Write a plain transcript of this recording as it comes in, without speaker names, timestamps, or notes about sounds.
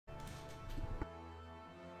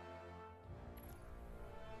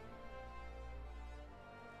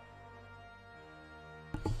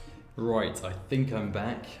Right, I think I'm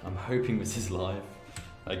back. I'm hoping this is live.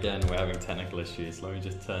 Again, we're having technical issues. Let me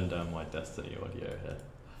just turn down my Destiny audio here.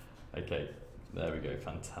 Okay, there we go,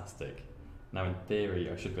 fantastic. Now in theory,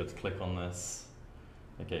 I should be able to click on this.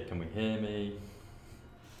 Okay, can we hear me?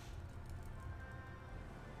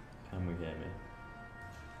 Can we hear me?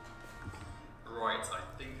 Right, I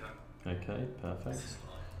think I'm... Okay, perfect.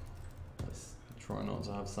 Let's try not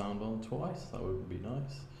to have sound on twice, that would be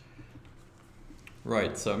nice.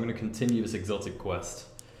 Right, so I'm going to continue this exotic quest.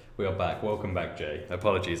 We are back. Welcome back, Jay.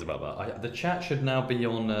 Apologies about that. The chat should now be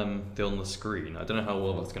on the screen. I don't know how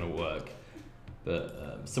well that's going to work,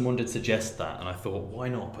 but someone did suggest that, and I thought, why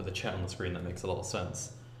not put the chat on the screen? That makes a lot of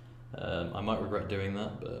sense. I might regret doing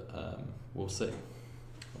that, but we'll see.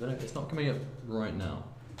 I don't know. It's not coming up right now,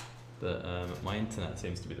 but my internet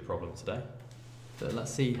seems to be the problem today. But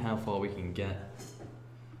let's see how far we can get.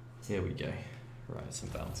 Here we go. Right, some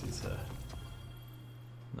bounties here.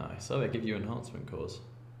 Nice. Oh, they give you enhancement cores.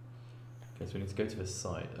 Okay, so we need to go to this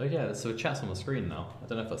site. Oh yeah, so the chat's on the screen now. I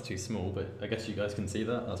don't know if that's too small, but I guess you guys can see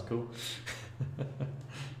that. That's cool.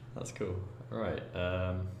 That's cool. Alright,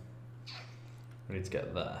 we need to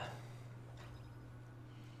get there.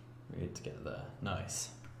 We need to get there.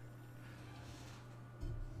 Nice.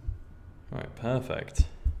 Alright, perfect.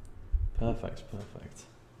 Perfect.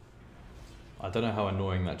 I don't know how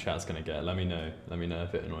annoying that chat's going to get. Let me know. Let me know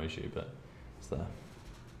if it annoys you, but it's there.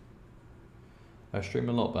 I stream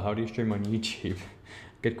a lot, but how do you stream on YouTube?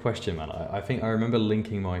 Good question, man. I think I remember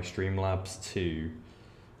linking my Streamlabs to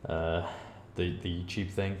the YouTube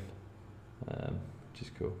thing, which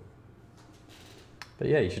is cool. But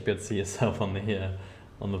yeah, you should be able to see yourself on the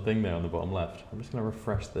thing there on the bottom left. I'm just gonna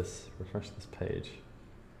refresh this page.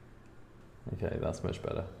 Okay, that's much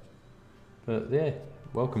better. But yeah,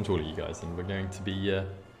 welcome to all of you guys, and we're going to be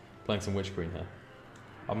playing some Witch Queen here.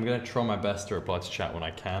 I'm gonna try my best to reply to chat when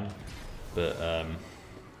I can. But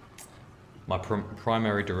my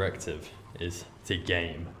primary directive is to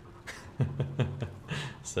game.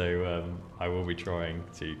 So I will be trying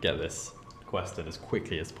to get this quest in as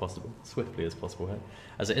quickly as possible, swiftly as possible here.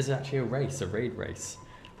 As it is actually a race, a raid race.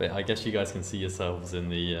 But I guess you guys can see yourselves in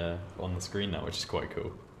the on the screen now, which is quite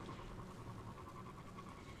cool.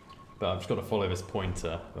 But I've just got to follow this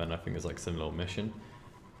pointer, and I think there's like some little mission.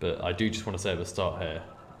 But I do just want to say at the start here,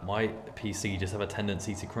 my PC just have a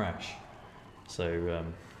tendency to crash. So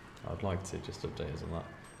I'd like to just update us on that.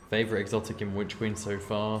 Favourite exotic in Witch Queen so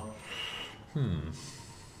far?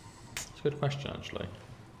 It's a good question actually.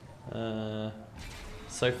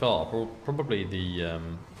 So far, probably the...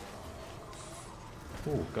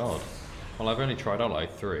 oh god. Well, I've only tried out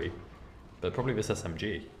like 3, but probably this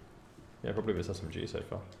SMG. Yeah, probably this SMG so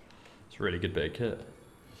far. It's a really good bit of kit.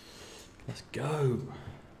 Let's go!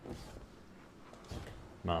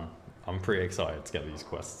 Man, I'm pretty excited to get these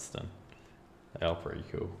quests done. They are pretty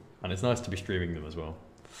cool. And it's nice to be streaming them as well.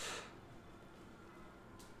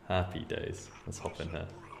 Happy days. Let's hop in here.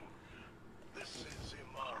 This is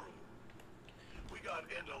Imaru. We got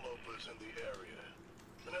interlopers in the area,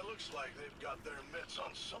 and it looks like they've got their mitts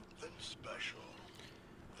on something special.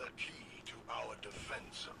 The key to our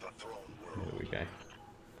defense of the throne world. Here we go.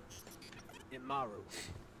 Imaru.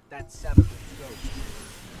 That savage ghost.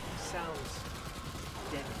 Sounds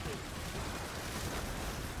deadly.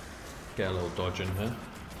 Get a little dodge in here.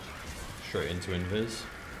 Straight into invis.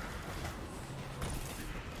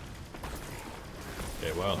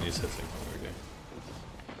 Okay, well, these hitting. There we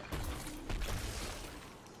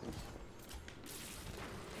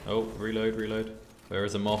go. Oh, reload. There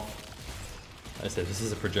is a moth. I said this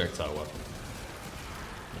is a projectile weapon.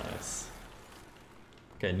 Nice.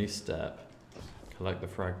 Okay, new step. Collect the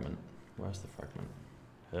fragment. Where's the fragment?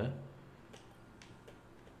 Here?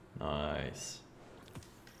 Nice.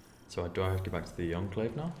 So do I have to go back to the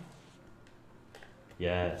Enclave now?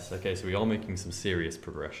 Yes, okay, so we are making some serious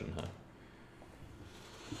progression here.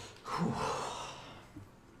 Whew.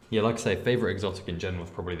 Yeah, like I say, favourite exotic in general is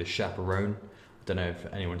probably the Chaperone. I don't know if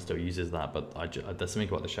anyone still uses that, but there's something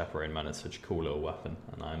about the Chaperone, man. It's such a cool little weapon,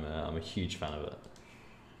 and I'm a huge fan of it.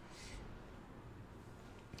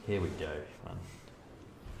 Here we go, man.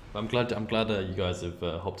 I'm glad you guys have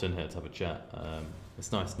hopped in here to have a chat.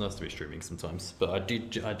 It's nice to be streaming sometimes. But I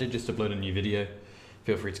did just upload a new video.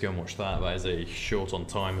 Feel free to go and watch that. That is a short on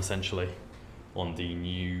time, essentially, on the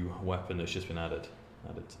new weapon that's just been added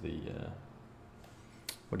to the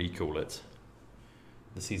what do you call it?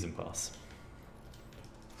 The season pass.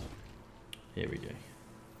 Here we go.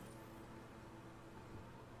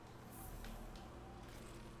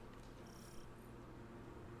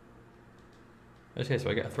 Okay, so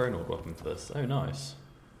I get a thrown orb weapon for this. Oh, nice.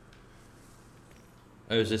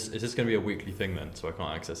 Oh, is this going to be a weekly thing then, so I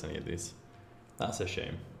can't access any of these? That's a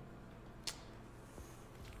shame.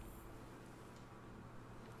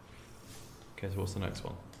 Okay, so what's the next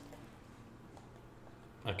one?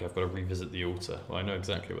 Okay, I've got to revisit the altar. Well, I know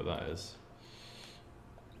exactly what that is.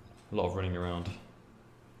 A lot of running around.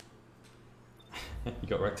 You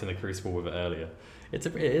got wrecked in the crucible with it earlier. It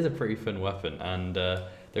is a pretty fun weapon, and there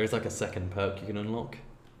is like a second perk you can unlock,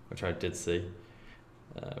 which I did see.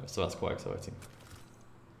 So that's quite exciting.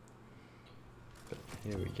 But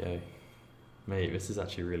here we go. Mate, this is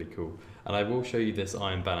actually really cool. And I will show you this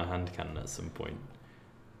Iron Banner hand cannon at some point.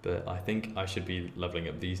 But I think I should be leveling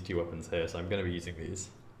up these two weapons here, so I'm going to be using these.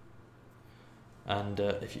 And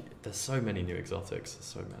there's so many new exotics, there's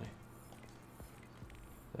so many.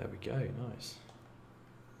 There we go, nice.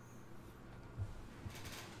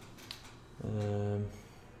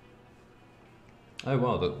 Oh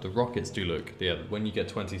wow, the rockets do look, yeah, when you get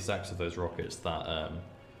 20 stacks of those rockets, that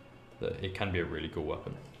it can be a really cool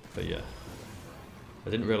weapon. But yeah, I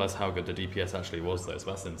didn't realise how good the DPS actually was though, so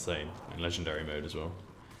that's insane, in Legendary mode as well.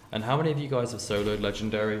 And how many of you guys have soloed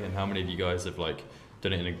Legendary, and how many of you guys have like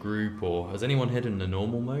done it in a group, or has anyone hidden the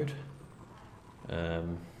normal mode?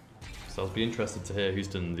 So I'll be interested to hear who's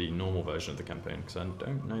done the normal version of the campaign, because I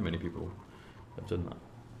don't know many people have done that.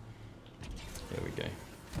 There we go.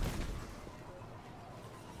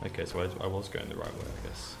 Okay, so I was going the right way, I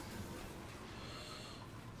guess.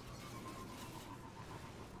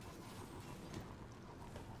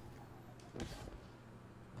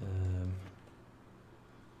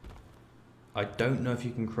 I don't know if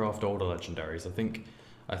you can craft older legendaries. I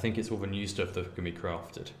think it's all the new stuff that can be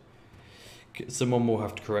crafted. Someone will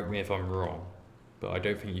have to correct me if I'm wrong, but I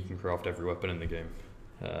don't think you can craft every weapon in the game.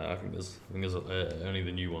 I think there's only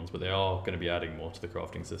the new ones, but they are going to be adding more to the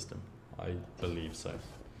crafting system. I believe so.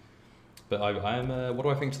 But what do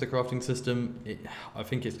I think to the crafting system? I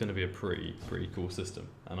think it's going to be a pretty cool system,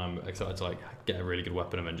 and I'm excited to like get a really good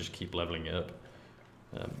weapon and then just keep leveling it up.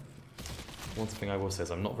 One thing I will say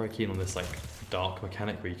is I'm not very keen on this like dark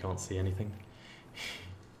mechanic where you can't see anything.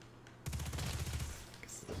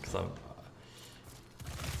 Because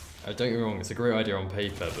don't get me wrong, it's a great idea on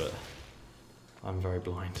paper, but I'm very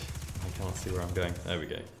blind. I can't see where I'm going. There we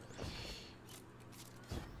go.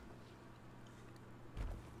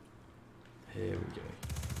 Here we go.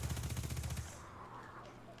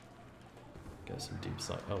 Get some deep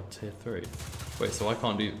sight. Oh, tier 3. Wait, so I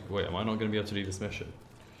can't do... Wait, am I not going to be able to do this mission?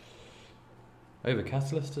 Oh, the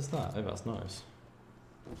catalyst does that? Oh, that's nice.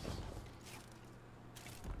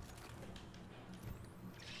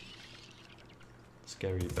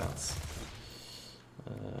 Scary bats.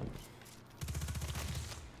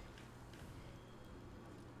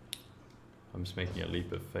 I'm just making a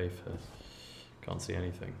leap of faith here. Can't see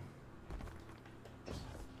anything.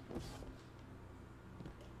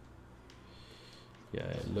 Yeah,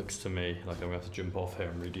 it looks to me like I'm going to have to jump off here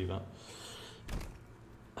and redo that.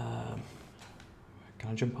 Can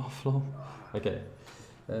I jump off, lol? Okay.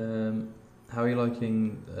 How are you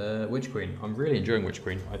liking Witch Queen? I'm really enjoying Witch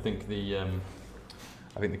Queen. I think the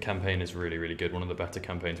campaign is really good. One of the better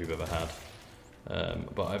campaigns we've ever had.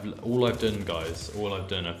 But all I've done, guys,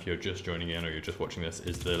 if you're just joining in or you're just watching this,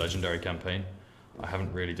 is the Legendary campaign. I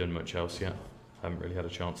haven't really done much else yet. I haven't really had a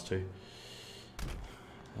chance to.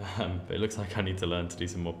 But it looks like I need to learn to do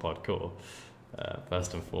some more parkour,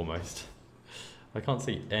 first and foremost. I can't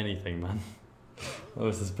see anything, man. Oh,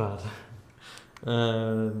 this is bad.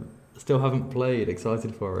 Still haven't played,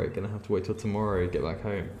 excited for it, gonna have to wait till tomorrow to get back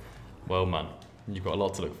home. Well, man, you've got a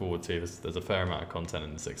lot to look forward to. There's a fair amount of content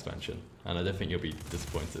in this expansion, and I don't think you'll be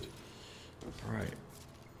disappointed. Right,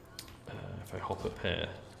 if I hop up here,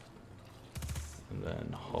 and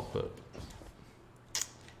then hop up.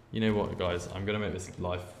 You know what, guys, I'm gonna make this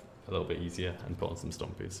life a little bit easier and put on some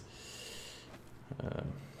stompies.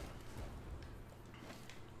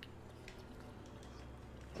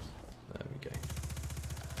 There we go.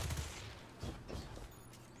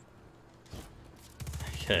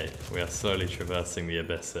 Okay, we are slowly traversing the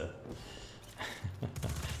abyss here.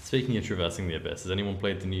 Speaking of traversing the abyss, has anyone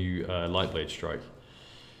played the new Lightblade Strike?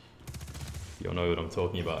 You'll know what I'm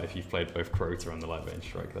talking about if you've played both Crota and the Lightblade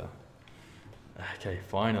Strike there. Okay,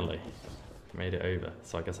 finally. Made it over,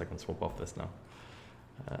 so I guess I can swap off this now.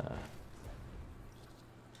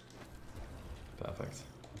 Perfect.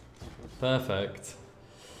 Perfect.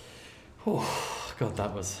 Oh, God,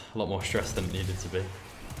 that was a lot more stress than it needed to be.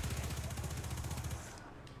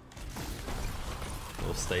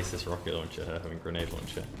 Little stasis rocket launcher here, having grenade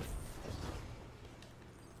launcher.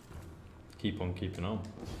 Keep on keeping on.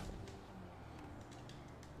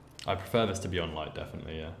 I prefer this to Beyond Light,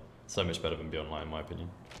 definitely, yeah. So much better than Beyond Light, in my opinion.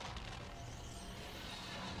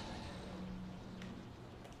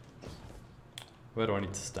 Where do I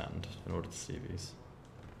need to stand in order to see these?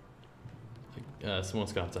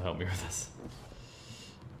 Someone's gonna have to help me with this.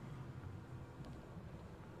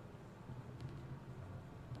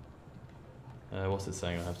 What's it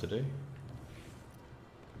saying I have to do?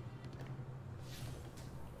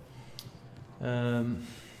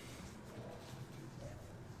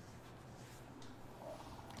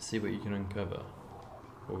 See what you can uncover.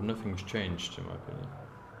 Well, nothing's changed in my opinion.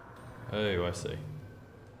 Oh, I see.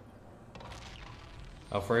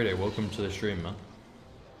 Alfredo, welcome to the stream, man.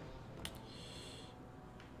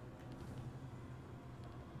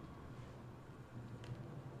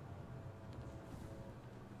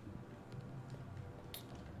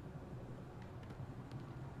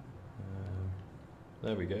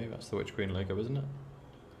 There we go, that's the Witch Queen logo, isn't it?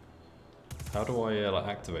 How do I like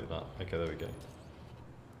activate that? Okay, there we go.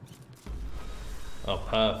 Oh,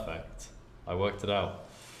 perfect. I worked it out.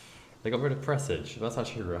 They got rid of Presage, that's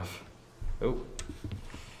actually rough. Oh,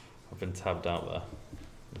 I've been tabbed out there.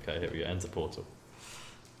 Okay, here we go, enter portal.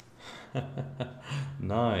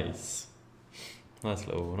 Nice. Nice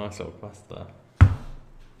little quest there.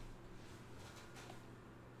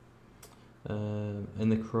 In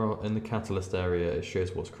the catalyst area, it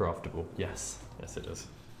shows what's craftable. Yes, yes it does.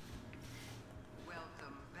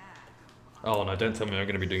 Welcome back. Oh no! Don't tell me I'm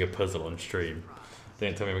going to be doing a puzzle on stream.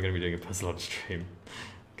 Don't tell me I'm going to be doing a puzzle on stream,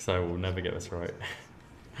 because I will never get this right.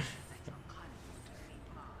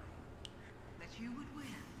 That you would win,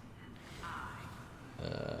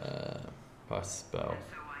 and Pass spell.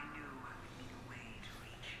 so I knew I would need a way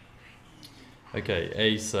to reach Okay,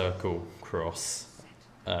 A circle cross.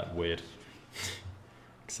 Weird.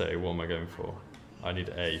 So what am I going for? I need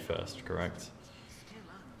A first, correct? still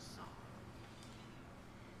unsolved.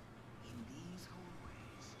 In these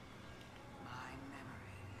hallways, my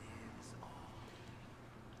memory lives on.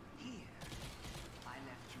 Here, I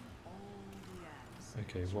left you all the answers.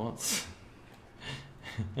 Okay, what?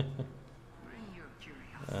 Bring your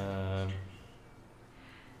curiosity.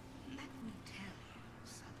 Let me tell you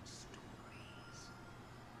some stories.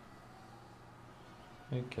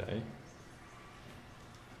 Okay.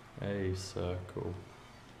 A circle.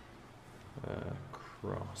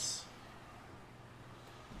 Cross.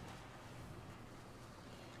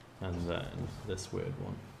 And then this weird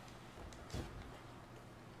one.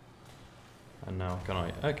 And now can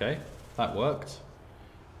I... Okay, that worked.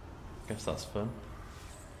 Guess that's fun.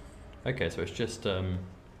 Okay, so it's just...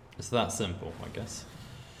 it's that simple, I guess.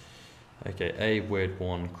 Okay, A weird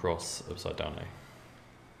one, cross, upside down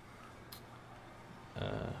A.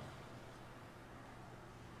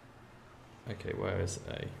 Okay, where is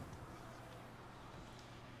A?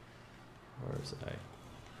 Where is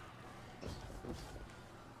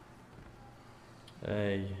A?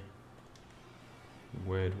 A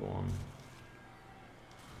weird one.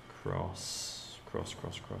 Cross. Cross.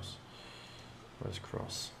 Where's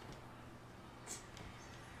cross?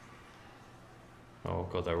 Oh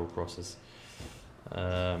god, they're all crosses.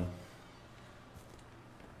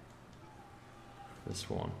 This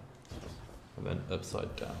one. And then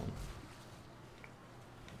upside down.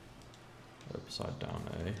 Upside down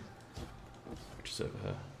A, which is over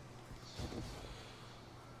here.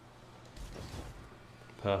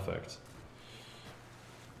 Perfect.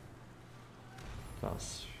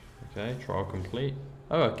 That's okay. Trial complete.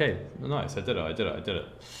 Oh, okay. Nice. I did it.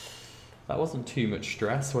 That wasn't too much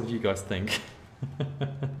stress. What did you guys think?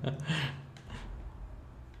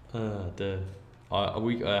 Dear.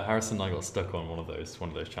 Harrison and I got stuck on one of those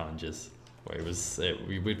challenges where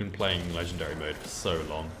we'd been playing legendary mode for so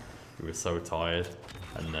long. We were so tired,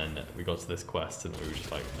 and then we got to this quest and we were just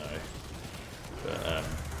like, no. But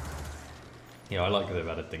yeah, I like that they've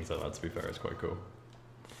added things like that, to be fair, it's quite cool.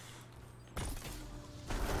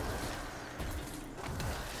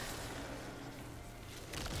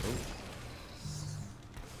 Oh.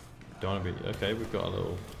 Don't want to be... Okay, we've got a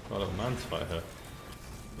little man to fight here.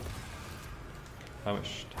 How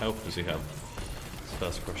much health does he have?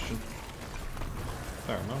 First question.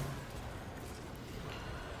 Fair enough.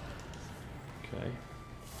 Okay.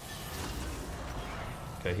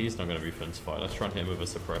 Okay, he's not going to be fun to fight. Let's try and hit him with a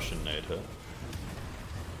suppression nade here.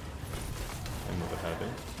 And with a heavy.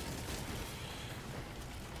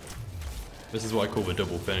 This is what I call the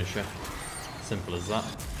double finisher. Simple as that.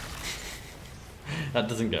 That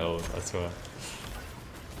doesn't get old, I swear.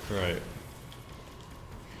 Right.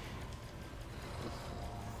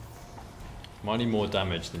 Might need more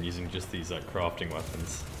damage than using just these like crafting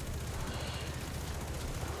weapons.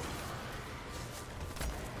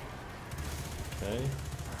 Okay.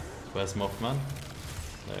 Where's Mothman?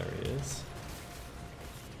 There he is.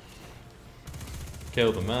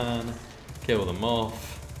 Kill the man. Kill the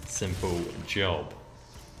moth. simple job.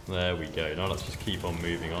 There we go. Now let's just keep on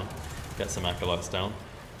moving on. Get some acolytes down.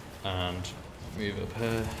 And move up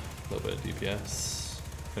here. A little bit of DPS.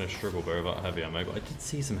 Gonna struggle there without heavy ammo, but I did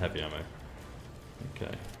see some heavy ammo.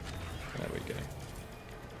 Okay. There we go.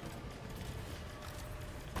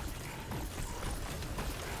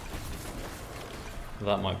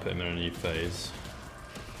 That might put him in a new phase.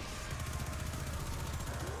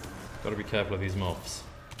 Gotta be careful of these moths.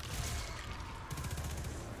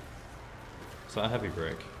 Is that a heavy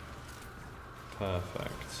break?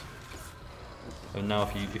 Perfect. And now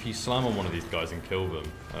if you slam on one of these guys and kill them,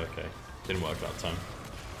 okay, didn't work that time.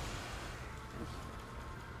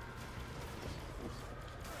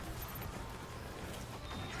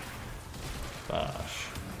 Bash.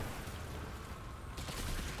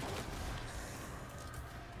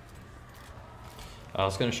 I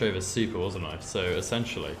was going to show you the super, wasn't I? So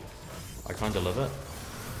essentially, I kind of love it.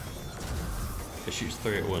 It shoots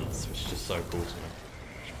 3 at once, which is just so cool to me.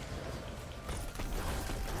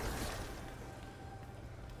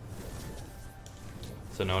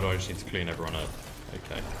 So now I just need to clean everyone up.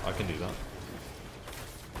 Okay, I can do that.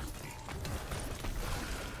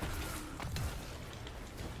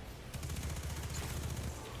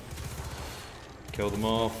 Kill them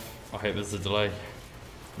off. I hate there's a delay.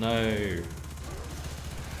 No.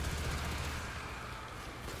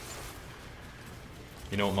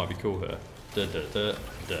 You know what might be cool here? Duh, duh, duh,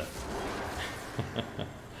 duh.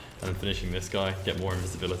 And finishing this guy, get more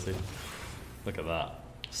invisibility. Look at that.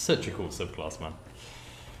 Such a cool subclass, man.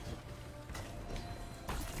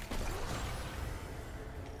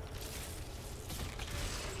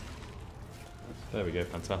 There we go,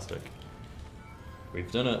 fantastic.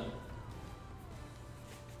 We've done it.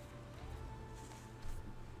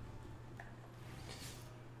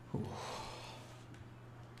 Ooh.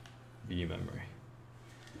 View memory.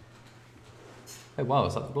 Oh wow,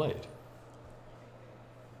 is that the blade?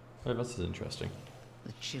 Oh, this is interesting.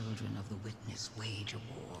 The children of the Witness wage a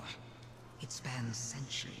war. It spans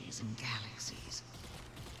centuries and galaxies.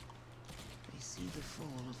 They see the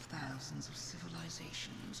fall of thousands of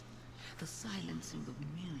civilizations, the silencing of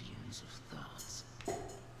millions of thoughts.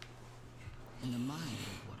 In the mind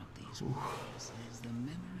of one of these warriors is the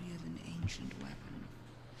memory of an ancient weapon,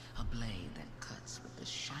 a blade that cuts with the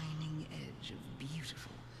shining edge of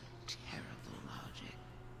beautiful, terrible logic.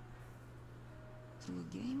 Through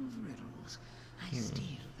a game of riddles, I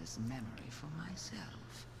steal this memory for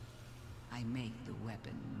myself. I make the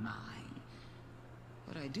weapon mine,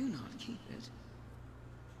 but I do not keep it.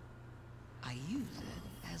 I use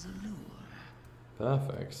it as a lure.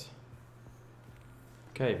 Perfect.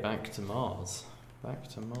 Okay, back to Mars. Back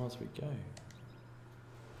to Mars we go.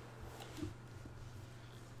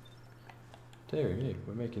 Dear me,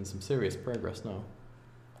 we're making some serious progress now.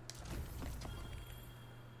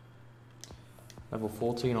 Level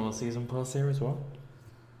 14 on the season pass here as well.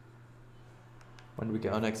 When do we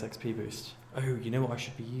get our next XP boost? Oh, you know what I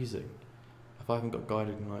should be using? If I haven't got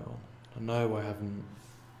Guided Ignite on. No, I haven't.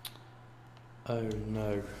 Oh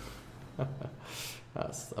no.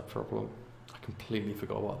 That's a problem. I completely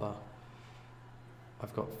forgot about that.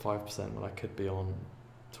 I've got 5% when I could be on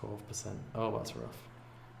 12%. Oh, that's rough.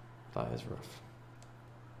 That is rough.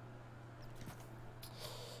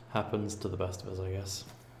 Happens to the best of us, I guess.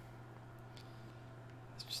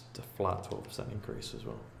 It's just a flat 12% increase as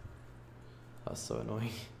well. That's so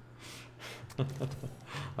annoying.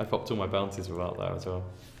 I popped all my bounties without that as well.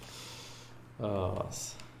 Oh,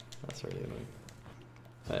 that's really annoying.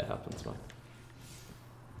 It happens, man.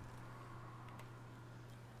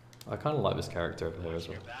 I kind of like this character over here as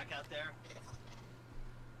well. Back out there?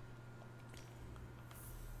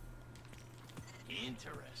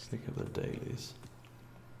 Interesting. Think of the dailies.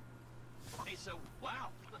 Hey, so wow,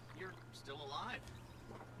 you're still alive.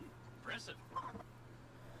 Impressive.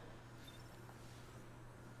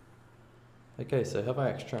 Okay, so have I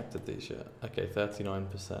extracted these yet? Okay,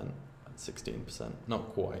 39% and 16%.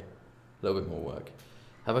 Not quite. A little bit more work.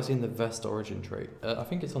 Have I seen the Vest Origin trait? I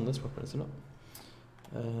think it's on this weapon, isn't it?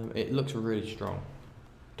 It looks really strong.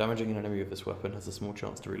 Damaging an enemy with this weapon has a small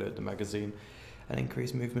chance to reload the magazine and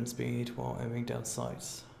increase movement speed while aiming down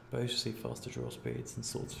sights. Bows receive faster draw speeds and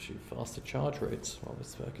swords receive faster charge rates while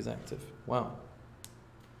this perk is active. Wow.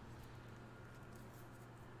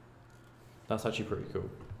 That's actually pretty cool.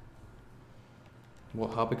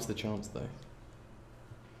 How big's the chance though?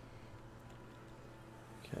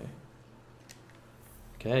 Okay.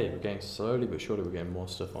 Okay, we're getting slowly but surely we're getting more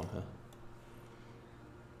stuff on here.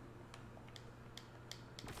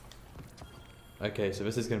 Okay, so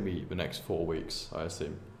this is going to be the next 4 weeks, I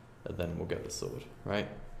assume, and then we'll get the sword, right?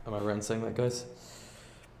 Am I right in saying that, guys?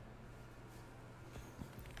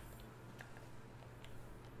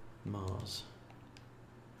 Mars.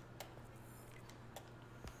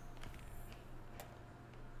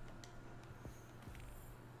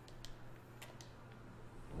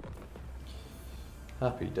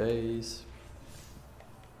 Happy days.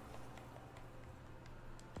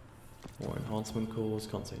 More enhancement cores,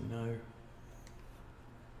 can't say no.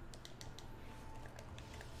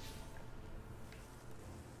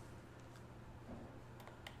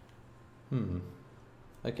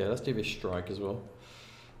 Okay, let's do this strike as well.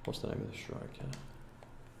 What's the name of the strike?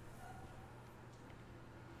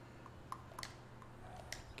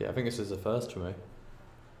 Okay, I think this is the first for me.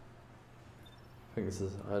 I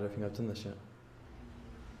don't think I've done this yet.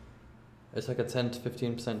 It's like a 10 to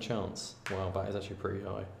 15% chance. Wow, that is actually pretty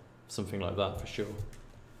high. Something like that for sure.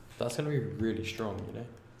 That's going to be really strong, you know.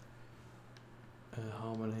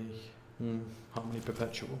 Harmony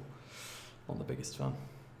Perpetual. Not the biggest fan.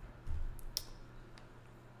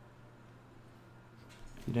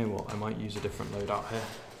 You know what, I might use a different loadout here.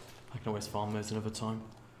 I can always farm those another time.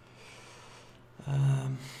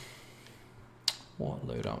 What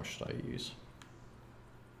loadout should I use?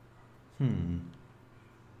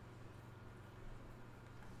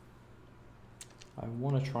 I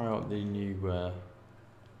want to try out the new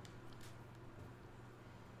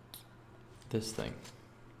this thing.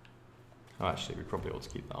 Oh, actually, we probably ought to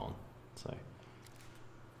keep that on. So,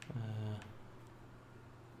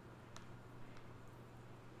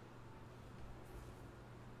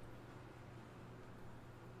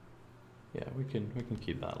 yeah, we can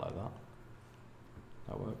keep that like that.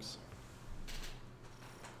 That works.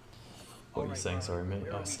 What are you saying? Sorry, mate.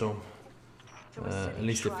 Storm. At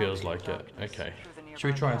least it feels like it. Okay.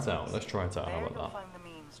 Should we try it out? Let's try it out. How about that?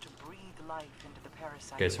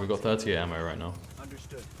 Okay, so we've got 38 ammo right now.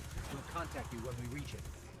 Understood. We'll contact you when we reach it.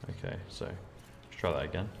 Okay, so let's try that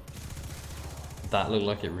again. That looked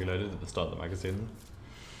like it reloaded at the start of the magazine.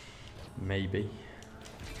 Maybe.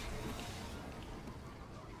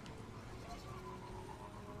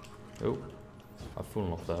 Oh, I've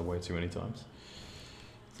fallen off there way too many times.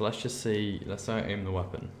 So let's just see, let's aim the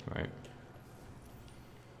weapon, right?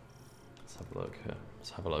 Let's have a look here. Let's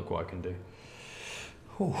have a look what I can do.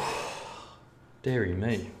 Whew. Deary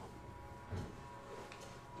me.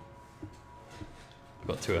 I've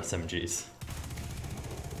got 2 SMGs.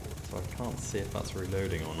 So I can't see if that's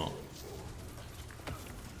reloading or not.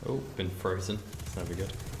 Oh, been frozen. That's never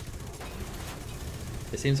good.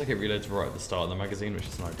 It seems like it reloads right at the start of the magazine, which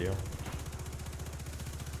isn't ideal.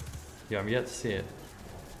 Yeah, I'm yet to see it.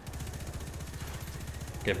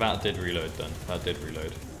 Okay, that did reload then. That did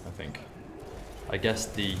reload, I think. I guess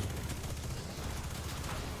the...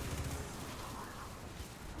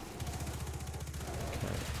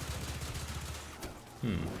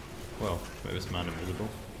 Okay. Well, maybe it's man invisible.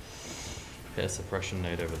 Hit a suppression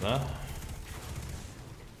nade over there.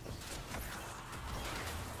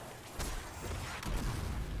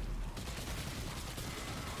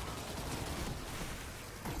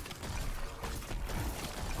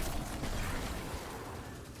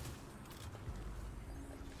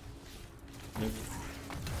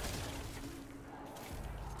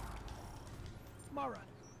 Mara,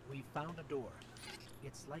 we found a door.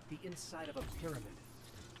 It's like the inside of a pyramid.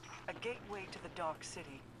 A gateway to the Dark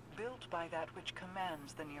City, built by that which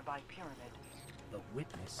commands the nearby pyramid. The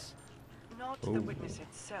witness. Not the witness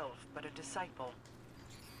itself, but a disciple.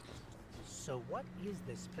 So what is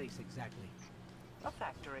this place exactly? A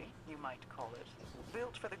factory, you might call it.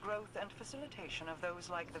 Built for the growth and facilitation of those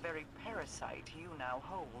like the very parasite you now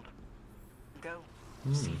hold. Go,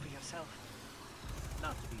 see for yourself.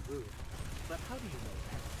 Not to be rude, but how do you know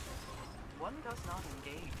that? One does not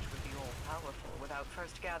engage with the all-powerful without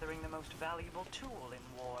first gathering the most valuable tool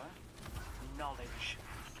in war. Knowledge.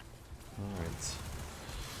 Alright.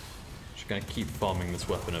 Just gonna keep farming this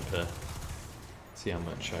weapon up here. See how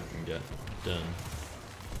much I can get done.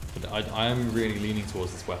 But I am really leaning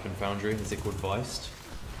towards this weapon foundry. Is it called Viced?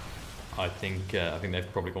 I think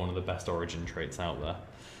they've probably got one of the best origin traits out there.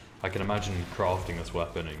 I can imagine crafting this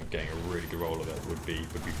weapon and getting a really good roll of it would be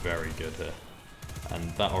very good here.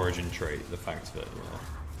 And that origin trait, the fact that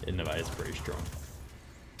Innova is pretty strong.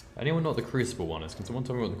 Anyone know what the Crucible one is? Can someone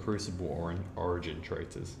tell me what the Crucible origin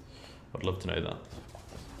trait is? I'd love to know that.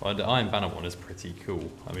 Well, the Iron Banner one is pretty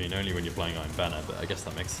cool. I mean, only when you're playing Iron Banner, but I guess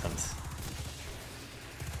that makes sense.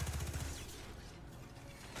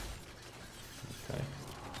 Okay.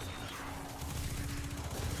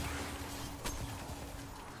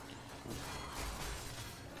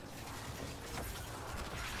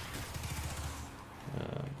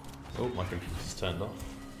 Oh, my computer's turned off.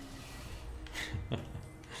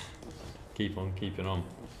 Keep on keeping on.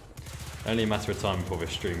 Only a matter of time before this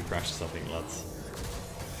stream crashes, I think, lads.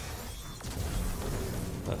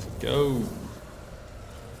 Let's go.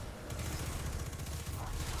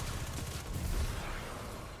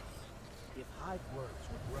 If hive worms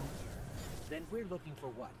were grown here, then we're looking for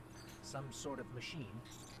what? Some sort of machine?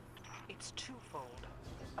 It's twofold.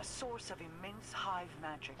 A source of immense hive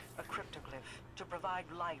magic, a cryptoglyph, to provide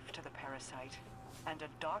life to the parasite, and a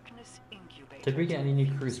darkness incubator. Did we get any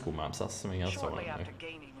new crucible maps? That's something else I Shortly want to know. after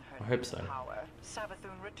gaining her I hope so. power,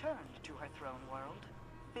 Savathun returned to her throne world,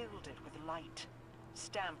 filled it with light,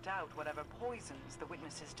 stamped out whatever poisons the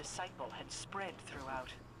witness's disciple had spread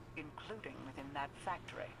throughout, including within that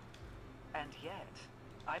factory. And yet,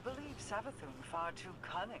 I believe Savathun far too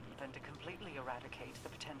cunning than to completely eradicate the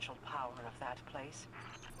potential power of that place.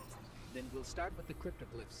 Then we'll start with the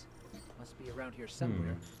cryptoglyphs. Must be around here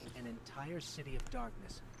somewhere. An entire city of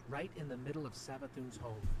darkness, right in the middle of Savathun's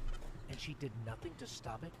home. And she did nothing to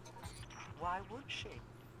stop it? Why would she?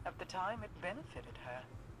 At the time, it benefited her.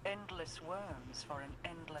 Endless worms for an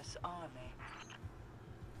endless army.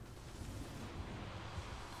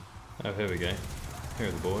 Oh, here we go. Here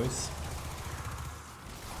are the boys.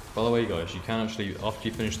 By the way, guys, you can actually, after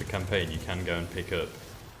you finish the campaign, you can go and pick up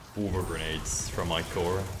water grenades from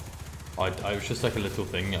Ikora. I was just like a little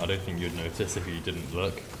thing, I don't think you'd notice if you didn't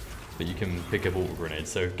look, but you can pick up water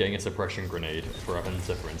grenades. So getting a suppression grenade for a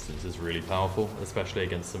hunter, for instance, is really powerful, especially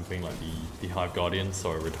against something like the Hive Guardians,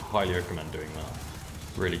 so I would highly recommend doing that.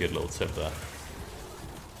 Really good little tip there.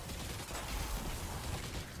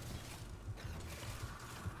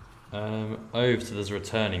 Oh, so there's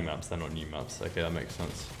returning maps, they're not new maps. Okay, that makes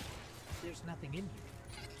sense. There's nothing in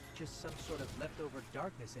here. Just some sort of leftover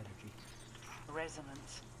darkness energy.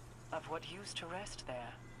 Resonance of what used to rest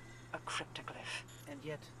there. A cryptoglyph. And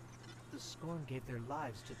yet, the Scorn gave their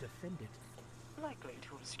lives to defend it. Likely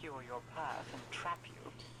to obscure your path and trap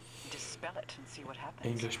you. Dispel it and see what happens.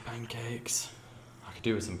 English pancakes. I could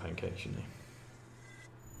do with some pancakes, you know.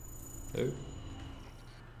 Oh.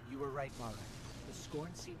 You were right, Mara. The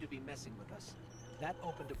Scorn seemed to be messing with us. That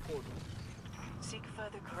opened a portal. Seek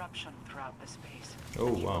further corruption throughout the space. Oh,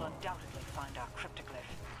 and you wow. will undoubtedly find our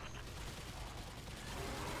cryptoglyph.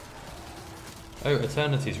 Oh,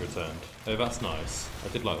 Eternity's returned. Oh, that's nice. I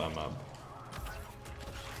did like that map.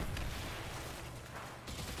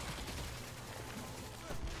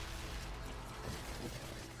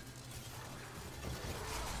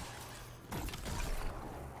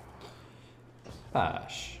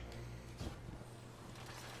 Bash.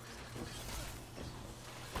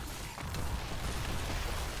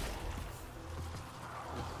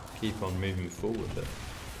 Keep on moving forward there.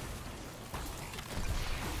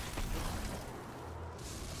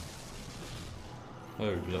 Oh,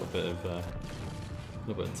 a little bit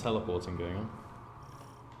of teleporting going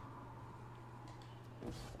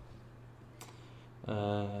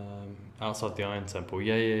on. Outside the Iron Temple.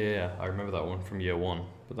 Yeah. I remember that one from year 1.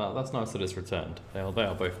 But that's nice that it's returned. They are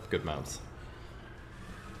both good maps.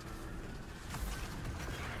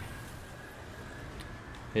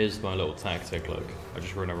 Here's my little tactic, look. I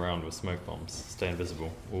just run around with smoke bombs, stay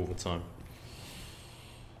invisible all the time.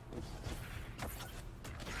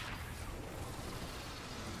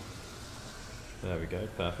 There we go,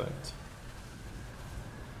 perfect.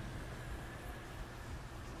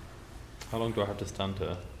 How long do I have to stand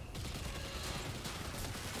here?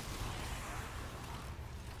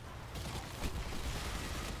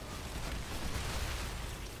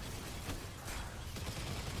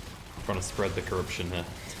 I'm trying to spread the corruption here.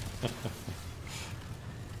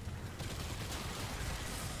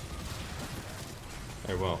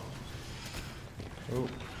 Oh well. Oh.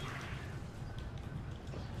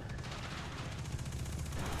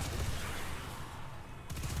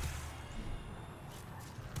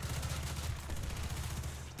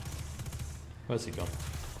 Where's he gone?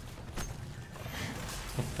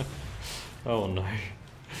 Oh no.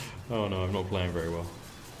 Oh no, I'm not playing very well.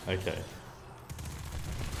 Okay.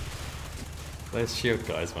 There's shield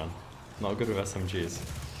guys, man. Not good with SMGs.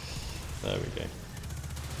 There we go.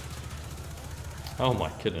 Oh my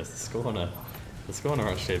goodness, the Scorner are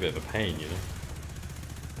actually a bit of a pain, you know.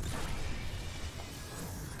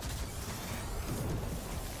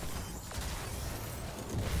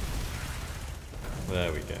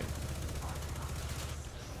 There we go.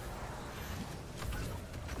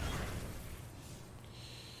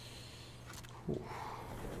 Ooh.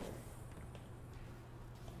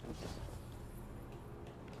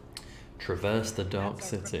 Traverse the Dark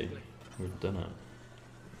City. We've done it.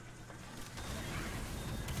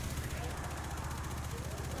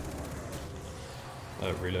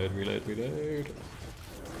 Oh, reload.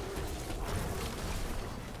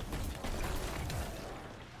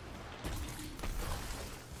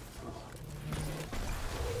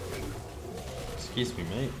 Excuse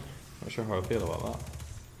me, mate. Not sure how I feel about that.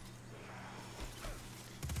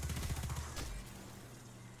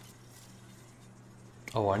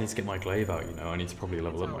 Oh, I need to get my glaive out, you know. I need to probably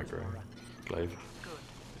level up my glaive. Good.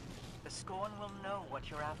 The Scorn will know what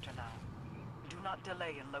you're after now. Do not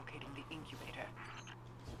delay in locating the incubator.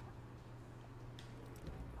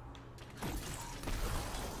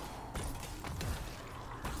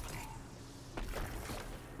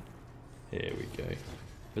 Here we go.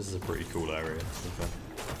 This is a pretty cool area, to be fair.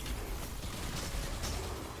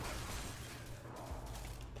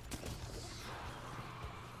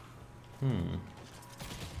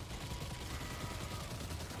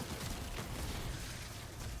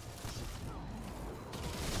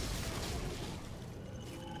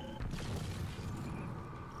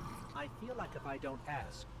 I feel like if I don't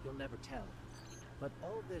ask, you'll never tell. But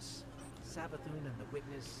all this Savathun and the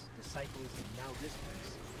Witness, Disciples, and now this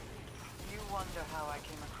place. You wonder how I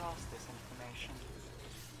came across this information.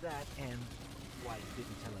 That and why you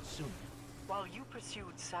didn't tell us sooner. While you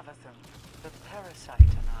pursued Savathun, the parasite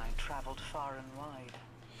and I traveled far and wide,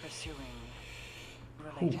 pursuing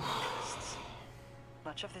related interests.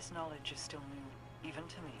 Much of this knowledge is still new, even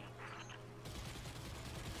to me.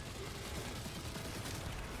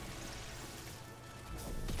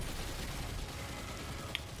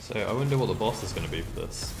 So I wonder what the boss is going to be for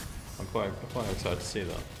this. I'm quite excited to see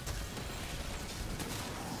that.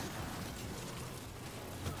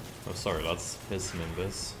 Oh, sorry lads. Here's some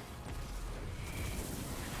invis.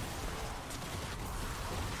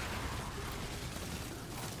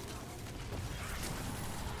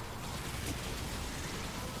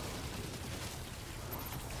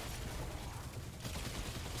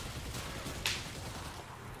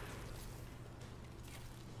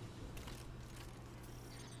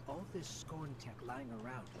 All this Scorn tech lying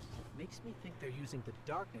around makes me think they're using the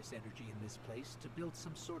darkness energy in this place to build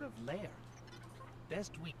some sort of lair.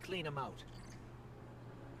 Best we clean them out.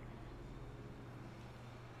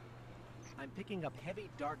 I'm picking up heavy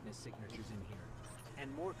darkness signatures in here,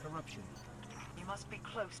 and more corruption. You must be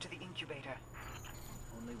close to the incubator.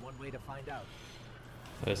 Only one way to find out.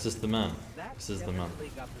 This is the man. That This is the man.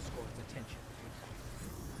 definitely got the Scorn's attention.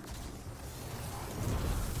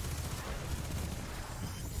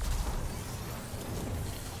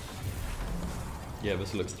 Yeah,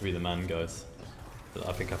 this looks to be the man, guys. But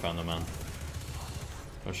I think I found the man.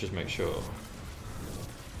 Let's just make sure.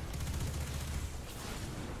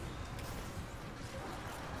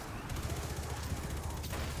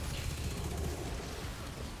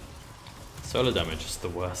 Solar damage is the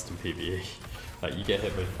worst in PvE. Like, you get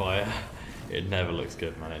hit with fire, it never looks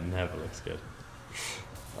good, man. It never looks good.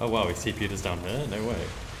 Oh wow, he CP'd us down here? No way.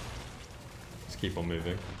 Let's keep on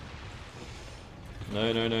moving.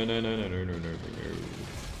 No, no, no, no, no, no, no, no, no, no.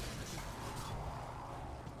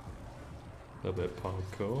 A little bit of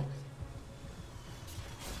parkour.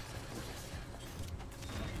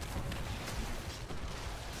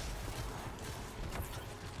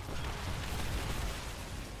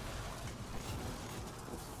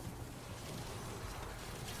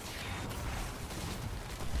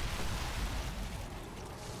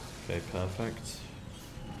 Okay, perfect.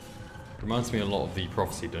 Reminds me a lot of the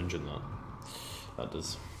Prophecy dungeon, that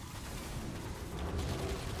does.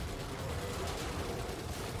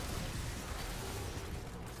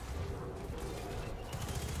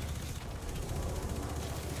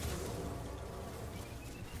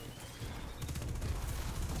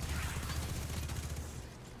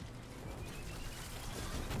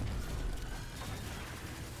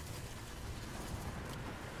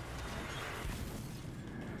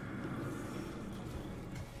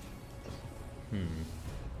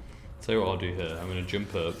 Tell you what I'll do here, I'm going to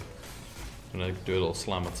jump up, I'm going to do a little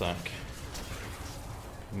slam attack,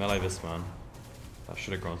 melee this man. That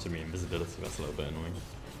should have granted me invisibility, that's a little bit annoying.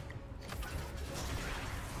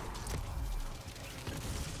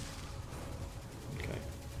 Okay.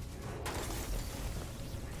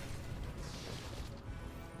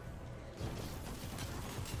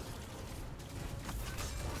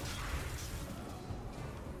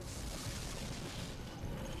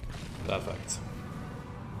 Perfect.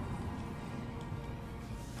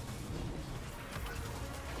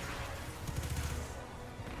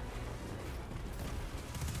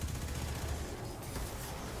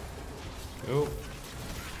 Oh.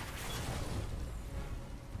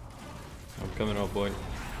 I'm coming up, boy.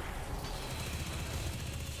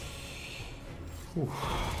 Whew.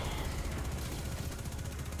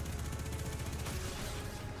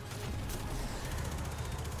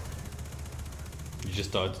 You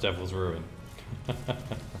just died to Devil's Ruin.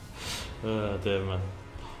 Oh dear man.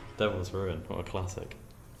 Devil's Ruin, what a classic.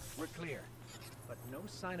 We're clear, but no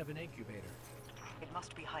sign of an incubator. It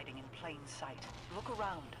must be hiding in plain sight. Look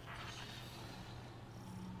around.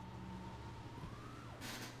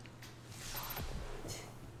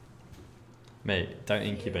 Mate, don't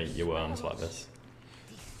incubate your worms like this.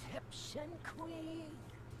 Deception Queen.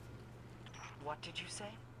 What did you say?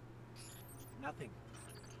 Nothing.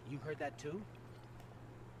 You heard that too?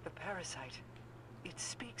 The parasite. It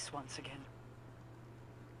speaks once again.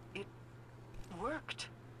 It worked.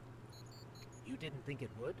 You didn't think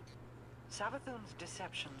it would? Savathun's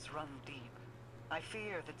deceptions run deep. I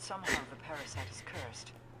fear that somehow the parasite is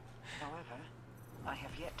cursed. However, I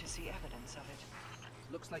have yet to see evidence of it.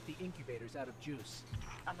 Looks like the incubator's out of juice.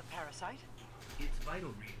 And the parasite? Its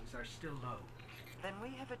vital readings are still low. Then we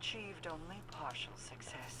have achieved only partial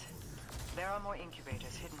success. There are more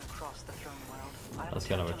incubators hidden across the throne world. Let's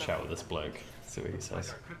go and have a chat with this bloke, see what he says. Like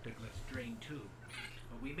our cryptoglyphs drained too.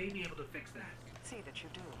 But we may be able to fix that. See that you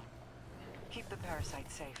do. Keep the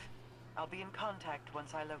parasite safe. I'll be in contact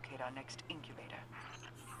once I locate our next incubator.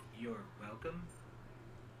 You're welcome.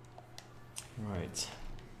 Right.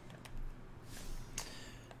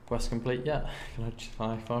 Quest complete yet? Can I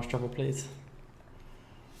try fast travel, please?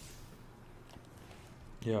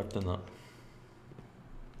 Yeah, I've done that.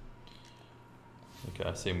 Okay,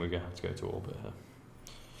 I assume we're going to have to go to orbit here.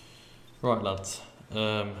 Right, lads.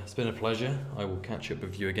 It's been a pleasure. I will catch up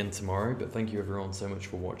with you again tomorrow, but thank you everyone so much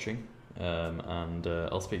for watching. And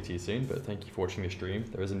I'll speak to you soon, but thank you for watching the stream.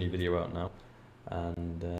 There is a new video out now. And